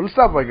ஃபுல்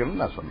ஸ்டாப்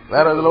வைக்கணும்னு நான் சொன்னேன்.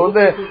 வேற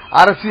இதுல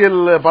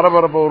அரசியல்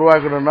பரபரப்பை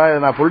உருவாக்கணும்னா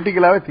நான்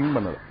பொலிட்டிக்கலாவே திங்க்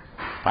பண்ணது.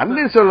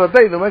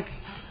 பன்னீர்செல்வத்தை இந்த மாதிரி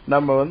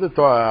நம்ம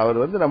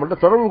அவர்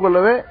நம்மள்ட்ட தொடர்பு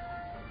கொள்ளவே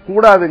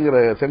கூடாதுங்கிற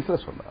சென்ஸ்ல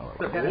சொன்னேன்.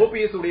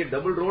 ஓபிஎஸ் உடைய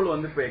டபுள்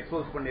ரோல் இப்ப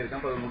எக்ஸ்போஸ்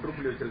பண்ணிருக்கேன்,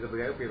 முற்றுப்புள்ளி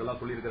வச்சிருக்கிறதுக்காக இப்ப இதெல்லாம்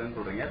சொல்லியிருக்கிறேன்னு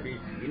சொல்றீங்க.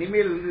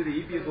 இனிமேல்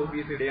இபிஎஸ்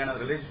ஓபிஎஸ் இடையான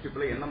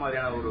ரிலேஷன்ஷிப்ல என்ன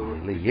மாதிரியான ஒரு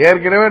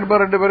ஏற்கனவே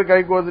ரெண்டு பேரும்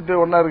கைக்கு வந்துட்டு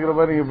ஒன்னா இருக்கிற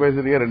மாதிரி நீங்க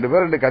பேசுறீங்க. ரெண்டு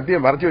பேரும் 2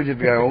 கத்தியை மறைச்சு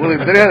வச்சிட்டு இருக்காங்க.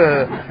 உங்களுக்கு தெரியாது,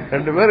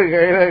 2 பேரும்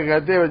கையில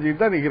கத்தியை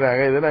வச்சுக்கிட்டு தான்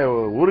நிக்கிறாங்க. இதெல்லாம்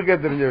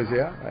ஊருக்கே தெரிஞ்ச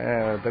விஷயம்,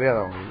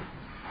 தெரியாதா உங்களுக்கு?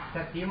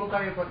 சார்,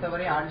 திமுகவை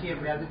பொறுத்தவரை ஆட்சி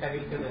எப்படியாவது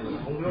கவிழ்க்கிறது.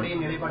 உங்களுடைய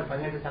நிலைப்பாடு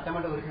 18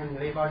 சட்டமன்ற உறுப்பினர்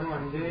நிலைப்பாடும்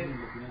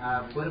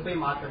பொறுப்பை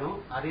மாற்றணும்.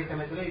 அதே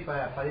சமயத்துல இப்ப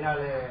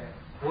 14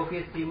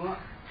 ஓபிஎஸ் டீமும்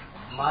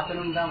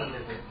மாற்றணும் தான்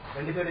வந்திருக்கு.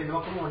 2 பேருடைய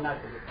நோக்கமும் ஒன்னா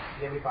இருக்குது.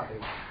 எப்படி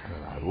பாக்குறீங்க?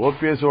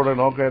 ஓபிஎஸ் ஓட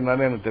நோக்கம்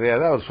என்னன்னு எனக்கு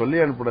தெரியாது. அவர்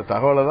சொல்லி அனுப்பின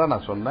தகவலை தான்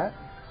நான் சொன்னேன்.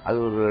 அது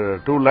ஒரு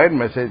 2 லைன்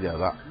மெசேஜ்.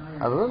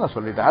 அதுதான் நான்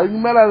சொல்லிட்டேன். அதுக்கு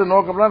மேல அது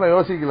நோக்கம்லாம் நான்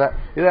யோசிக்கல.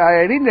 இது I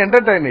didn't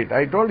entertain it.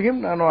 I told him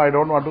no, I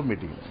don't want to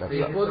meeting.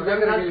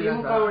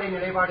 திமுகவுடைய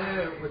நிலைப்பாடு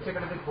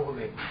உச்சகட்டத்துக்கு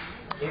போகுது.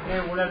 ஏற்கனவே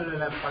ஊழல்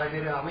பல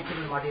பேர்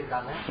அமைச்சர்கள்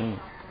மாட்டியிருக்காங்க.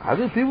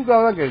 அது திமுக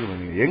தான்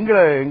கேட்கணும்.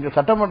 எங்க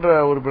சட்டமன்ற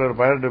உறுப்பினர்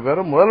 18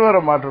 பேரும்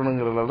முதல்வரை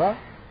மாற்றணுங்கிறதுல தான்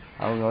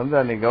அவங்க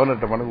அன்னைக்கு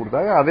கவர்னர்கிட்ட மனு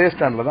கொடுத்தாங்க. அதே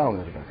ஸ்டாண்ட்ல தான்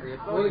அவங்க இருக்காங்க.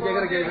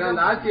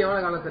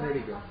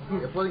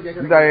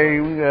 இந்த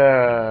இவங்க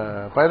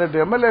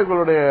 18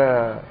 எம்எல்ஏக்களுடைய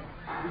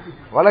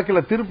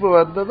வழக்கில் தீர்ப்பு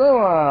வந்ததும்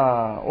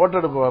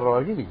ஓட்டெடுப்பு வர்ற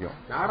வரைக்கும் நிற்கும்.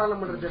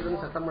 நாடாளுமன்ற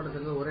தேர்தல் சட்டமன்ற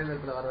தேர்தல் ஒரே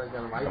நேரத்தில்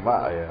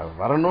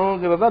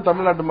வரணுங்கிறதா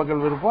தமிழ்நாட்டு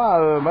மக்கள் விருப்பம்.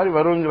 அது மாதிரி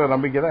வருங்கிற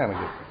நம்பிக்கை தான்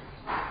எனக்கு.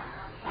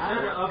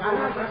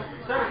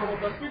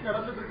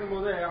 நடந்துட்டு இருக்கும்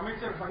போது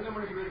அமைச்சர்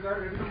தங்கமணி சொல்லியிருக்காரு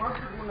 2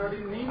 மாசத்துக்கு முன்னாடி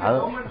நீங்க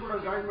கவர்மெண்ட் கூட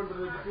ஜாயின்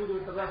பண்றதுக்கு தூது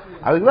விட்டதா.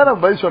 அதுக்குதான்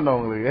நான் பதில் சொன்னேன்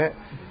உங்களுக்கு.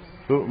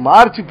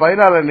 மார்ச்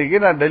 14 அன்னைக்கு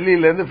நான்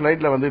டெல்லியில இருந்து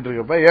பிளைட்ல வந்துட்டு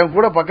இருக்கப்ப என்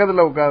கூட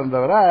பக்கத்துல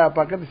உட்கார்ந்தவரை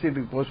பக்கத்து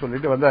சீட்டுக்கு போக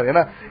சொல்லிட்டு வந்தார்.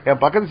 ஏன்னா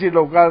என் பக்கத்து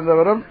சீட்ல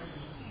உட்கார்ந்தவரும்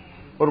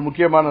ஒரு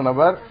முக்கியமான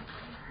நபர்.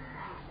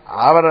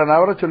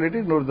 அவரை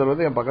சொல்லிட்டு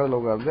இன்னொருத்தர் என் பக்கத்துல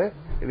உட்கார்ந்து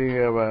நீங்க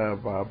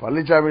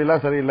பழனிசாமி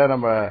எல்லாம் சரியில்லை,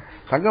 நம்ம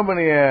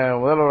தங்கமணிய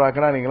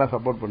முதல்வராக்கினா நீங்க எல்லாம்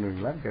சப்போர்ட்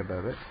பண்ணுவீங்களான்னு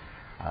கேட்டாரு.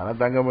 அதெல்லாம்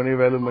தங்கமணி,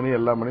 வேலுமணி,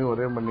 எல்லா மணியும்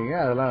ஒரே பண்ணீங்க,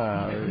 அதெல்லாம்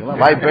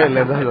வாய்ப்பே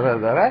இல்லைன்னு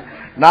சொல்றாரு.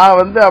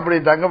 நான் அப்படி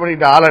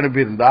தங்கமணிகிட்ட ஆள்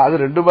அனுப்பியிருந்தா அது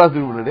 2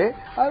 மாசத்துக்கு முன்னாடி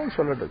அது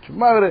சொல்லட்டும்.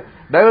 சும்மா அவரு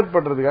டைவர்ட்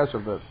பண்றதுக்காக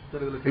சொல்றாரு.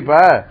 இப்ப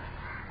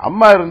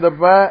அம்மா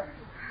இருந்தப்ப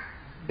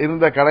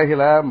இருந்த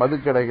கடைகளை, மது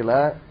கடைகளை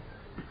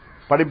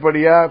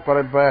படிப்படியா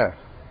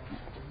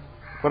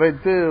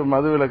குறைத்து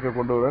மது விலக்கை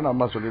கொண்டு வரேன்னு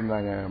அம்மா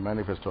சொல்லியிருந்தாங்க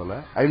மேனிபெஸ்டோல.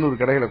 500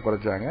 கடைகளை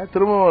குறைச்சாங்க.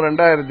 திரும்பவும்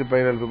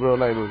 2017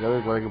 பிப்ரவரியில் 500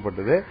 கடைகள்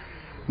குறைக்கப்பட்டது.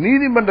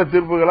 நீதிமன்ற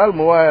தீர்ப்புகளால்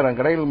 3000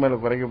 கடைகள் மேல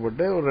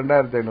குறைக்கப்பட்டு ஒரு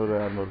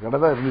 2500 கடை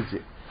தான் இருந்துச்சு.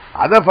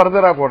 அதை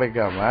ஃபர்தரா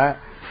குறைக்காம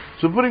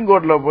சுப்ரீம்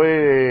கோர்ட்ல போய்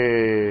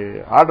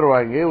ஆர்டர்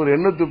வாங்கி ஒரு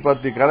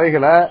 810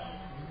 கடைகளை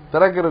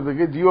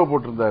திறக்கிறதுக்கு ஜியோ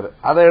போட்டிருந்தாரு.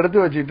 அதை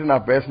எடுத்து வச்சுட்டு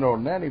நான் பேசின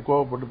உடனே நீ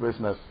கோவப்பட்டு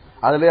பேசினார்.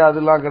 அதுலயே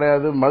அதெல்லாம்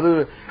கிடையாது, மது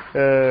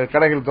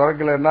கடைகள்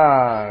திறக்கலன்னா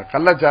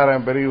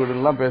கள்ளச்சாரம் பெருகி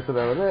விடுலாம்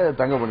பேசுறவரு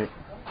தங்கமணி.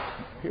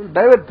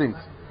 Divert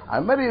things.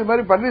 அது மாதிரி இது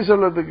மாதிரி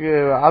பன்னீர்செல்வத்துக்கு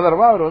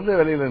ஆதரவா அவர்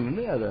வெளியில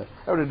நின்று அதை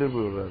அப்படி திருப்பி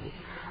விடுறாரு.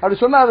 அப்படி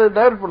சொன்னா அதை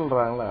டைவர்ட்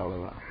பண்றாங்களா?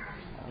 அவ்வளவுதான்.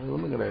 அது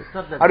ஒண்ணும் கிடையாது.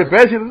 அப்படி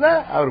பேசியிருந்தா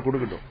அவர்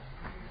கொடுக்கட்டும்.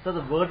 So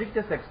the verdict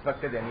is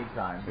expected any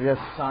time. Yes.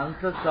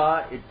 Chances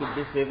are it could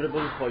be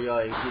favorable for your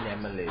 18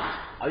 MLAs.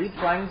 Are you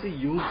trying to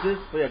use this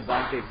for your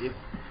advantage if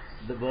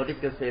the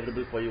verdict is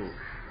favorable for you?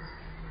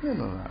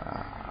 No.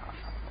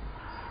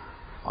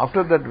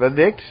 After that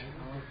verdict,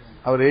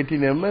 our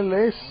 18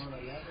 MLAs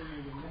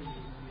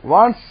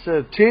wants a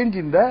change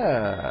in the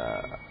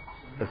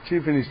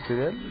chief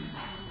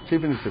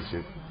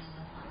ministership.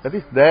 That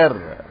is their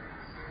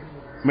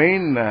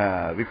main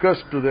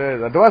request to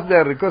that was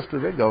their request to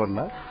the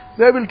governor.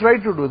 They will try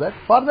to do that.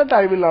 For that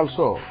I will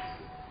also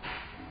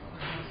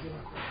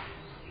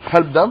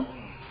help them.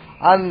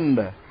 And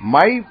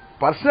my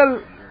personal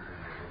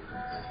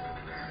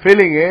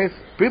feeling is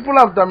people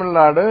of Tamil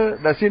Nadu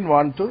doesn't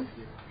want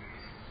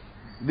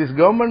this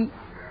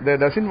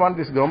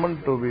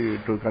government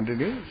to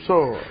continue. So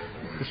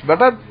it's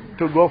better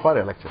to go for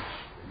elections.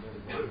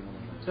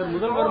 Sir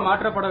முதல்வர்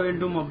மாற்றப்பட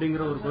வேண்டும்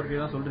அப்படிங்கிற ஒரு கோரிக்கை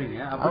தான் சொல்றீங்க.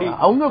 அப்படி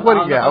அவங்க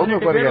கோரிக்கை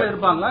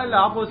இருப்பாங்களா இல்ல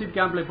ஆப்போசிட்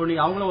கேம்ப்ல இப்போ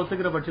நீங்க அவங்கள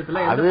ஒத்துக்கிற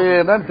பட்சத்துல அது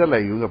என்னன்னு தெரியல.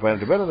 இவங்க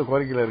 18 பேர் அந்த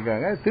கோரிக்கையில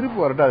இருக்காங்க. திருப்பி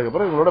வரட்டும்,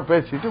 அதுக்கப்புறம் இவங்களோட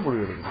பேசிட்டு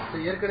முடிவு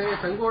எடுக்கணும். ஏற்கனவே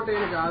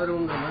செங்கோட்டையனுக்கு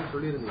ஆதரவுங்கிற மாதிரி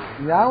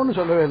சொல்லியிருந்தீங்க. நான் ஒன்னும்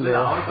சொல்லவே இல்லை.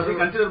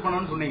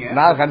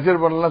 நான்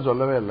கன்சிடர் பண்ணலாம்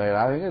சொல்லவே இல்லை.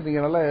 நீங்க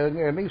நல்லா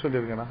என்னைக்கு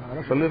சொல்லியிருக்கேன்?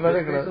 அதெல்லாம்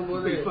சொல்லியிருந்ததே கிடையாது.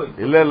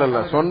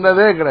 இல்ல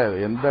சொன்னதே கிடையாது.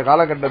 எந்த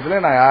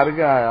காலகட்டத்திலே நான்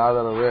யாருக்கும்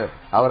ஆதரவு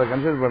அவரை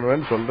கன்சிடர்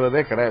பண்ணுவேன்னு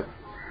சொல்றதே கிடையாது.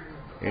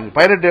 எங்க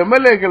 18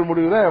 எம்எல்ஏக்கள்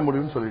முடிவுதான் என்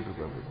முடிவுன்னு சொல்லிட்டு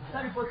இருக்காங்க.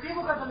 இப்போ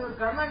திமுக தலைவர்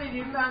கருணாநிதி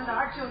இருந்த அந்த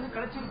ஆட்சி வந்து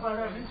கிடைச்சிருப்பாரு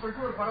அப்படின்னு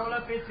சொல்லிட்டு ஒரு பரவலா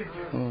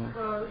பேசிருக்கு.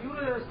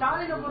 இவரு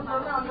ஸ்டாலினை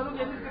பொறுத்தவரை அந்த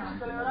அளவுக்கு எதிர்கட்சி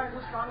தலைவரா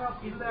இன்னும் ஸ்ட்ராங்கா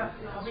இல்ல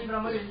அப்படின்ற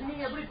மாதிரி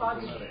நீங்க எப்படி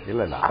பாக்குறீங்க?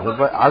 இல்ல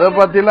அதை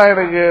பத்தி எல்லாம்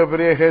எனக்கு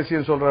பெரிய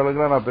ஹேசியம் சொல்ற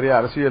அளவுக்கு நான் பெரிய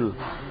அரசியல்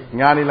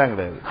ஞானிலாம்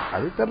கிடையாது.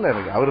 அது தெரியல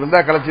எனக்கு. அவர்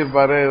இருந்தா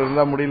கலைச்சிருப்பாரு,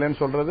 இருந்தா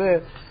முடியலன்னு சொல்றது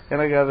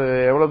எனக்கு அது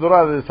எவ்வளவு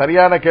தூரம் அது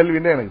சரியான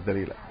கேள்வின்னு எனக்கு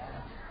தெரியல.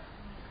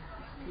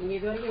 நீங்க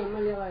இது வரைக்கும்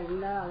எம்எல்ஏவா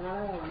இல்ல, அதனால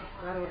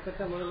வேற ஒரு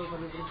திட்ட முதல்ல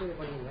பண்ணி கொடுத்து இது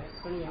பண்ணுங்க.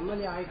 இப்ப நீங்க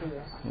எம்எல்ஏ ஆயிட்டீங்க,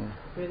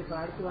 இப்ப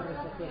அடுத்து வர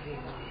ஸ்டெப்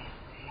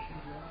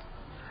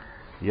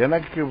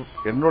எனக்கு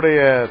என்னுடைய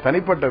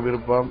தனிப்பட்ட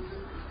விருப்பம்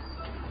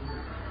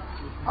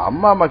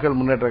அம்மா மக்கள்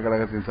முன்னேற்ற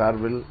கழகத்தின்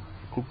சார்பில்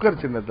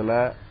குக்கர் சின்னத்தில்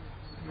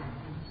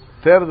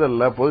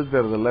தேர்தலில் பொது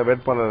தேர்தலில்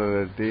வேட்பாளர்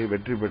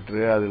வெற்றி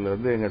பெற்று அதில்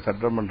வந்து எங்கள்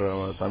சட்டமன்ற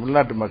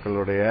தமிழ்நாட்டு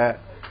மக்களுடைய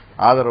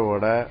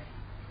ஆதரவோட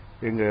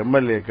எங்க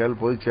எம்எல்ஏக்கள்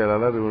பொதுச்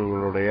செயலாளர்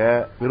இவர்களுடைய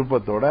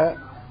விருப்பத்தோட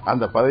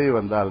அந்த பதவி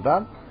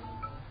வந்தால்தான்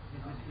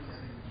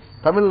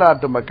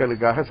தமிழ்நாட்டு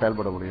மக்களுக்காக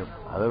செயல்பட முடியும்.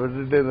 அதை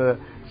விட்டுட்டு இந்த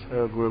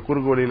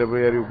குறுக்கு வழியில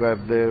போய் ஏறி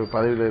உட்கார்ந்து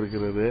பதவியில்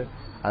இருக்கிறது,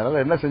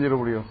 அதனால என்ன செஞ்சிட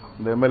முடியும்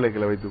இந்த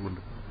எம்எல்ஏக்களை வைத்துக்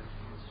கொண்டு?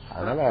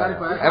 அதனால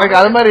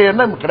எனக்கு அது மாதிரி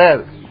எண்ணம்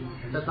கிடையாது.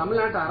 இந்த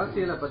தமிழ்நாட்டு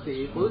அரசியலை பத்தி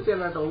பொதுச்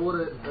செயலாளர் ஒவ்வொரு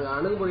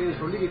அணுகுமுறையை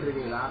சொல்லிக்கிட்டு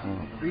இருக்கீங்களா?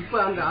 இப்ப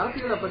அந்த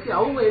அரசியலை பத்தி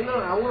அவங்க என்ன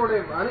அவங்களுடைய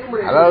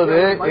அணுகுமுறை? அதாவது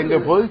எங்க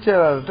பொதுச்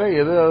செயலாளர்கிட்ட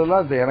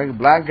எதுலாம் எனக்கு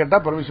பிளாங்கெட்டா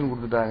பர்மிஷன்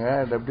கொடுத்துட்டாங்க.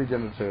 Deputy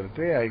general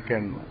secretary I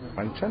can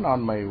function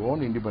on my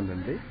own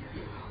independently,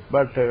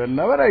 but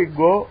whenever I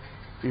go,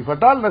 if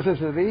at all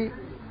necessary,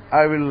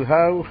 I will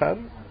have her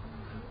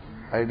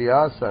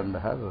ideas and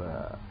her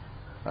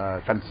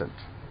consent.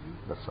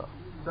 That's all.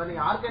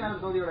 நீங்க ஆர்கே நகர்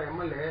தொகுதியோட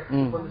எம்எல்ஏ,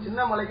 இப்ப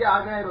சின்ன மலைக்கு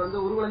RK நகர் வந்து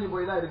உருவளைஞ்சு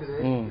போய் தான் இருக்குது.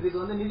 இதுக்கு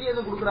வந்து நிதி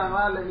எதுவும்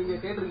கொடுக்குறாங்களா இல்ல நீங்க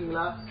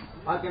கேட்டிருக்கீங்களா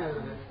ஆர்கே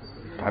நகருக்கு?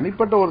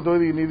 தனிப்பட்ட ஒரு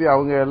தொகுதிக்கு நிதி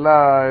அவங்க எல்லா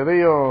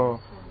இதையும்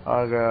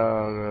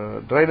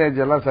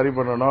டிரைனேஜ் எல்லாம் சரி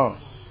பண்ணணும்,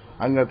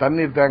 அங்க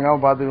தண்ணீர்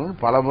தேங்காம பாத்துக்கணும்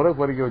பல முறை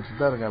கோரிக்கை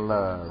வச்சுதான் இருக்கு.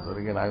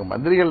 எல்லாம் நாங்க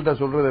மந்திரிகள்கிட்ட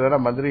சொல்றது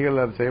வேற,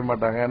 மந்திரிகள் அதை செய்ய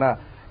மாட்டாங்க. ஏன்னா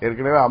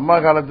ஏற்கனவே அம்மா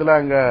காலத்துல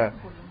அங்க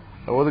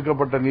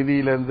ஒதுக்கப்பட்ட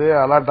நிதியிலிருந்து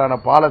அலாட்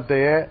ஆன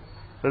பாலத்தையே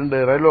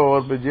 2 ரயில்வே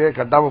ஓவர் பிரிட்ஜே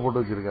கட்டாம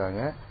போட்டு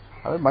வச்சிருக்காங்க.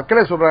 அது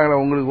மக்களே சொல்றாங்களே,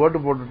 உங்களுக்கு ஓட்டு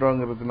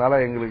போட்டுட்டோங்கிறதுனால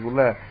எங்களுக்கு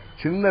உள்ள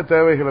சின்ன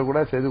தேவைகளை கூட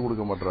செய்து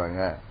கொடுக்க மாட்டாங்க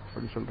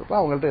அப்படின்னு சொல்றப்ப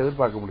அவங்கள்ட்ட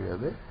எதிர்பார்க்க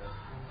முடியாது.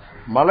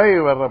 மழை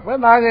வர்றப்ப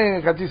நாங்க எங்க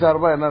கட்சி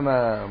சார்பா என்னென்ன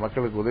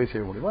மக்களுக்கு உதவி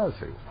செய்ய முடியுமோ அதை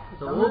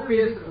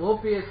செய்வோம்.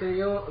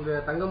 ஓபிஎஸ்ஐயும் இந்த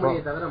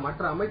தங்கமணியை தவிர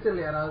மற்ற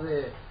அமைச்சர்கள் யாராவது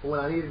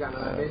உங்களை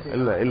அணுகிருக்காங்களா?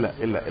 இல்ல இல்ல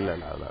இல்ல இல்ல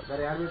இல்ல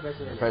வேற யாருமே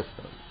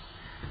பேசல.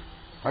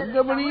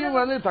 தங்கமணியும்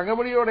வந்து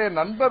தங்கமணியோட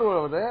நண்பர்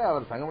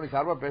அவர் தங்கமணி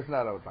சார்பா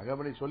பேசினார். அவர்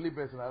தங்கமணி சொல்லி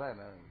பேசினாரா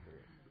என்ன?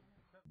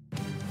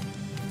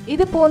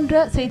 இது போன்ற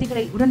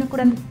செய்திகளை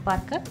உடனுக்குடன்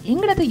பார்க்க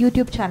எங்களது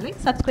யூடியூப் சேனலை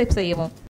சப்ஸ்கிரைப் செய்யவும்.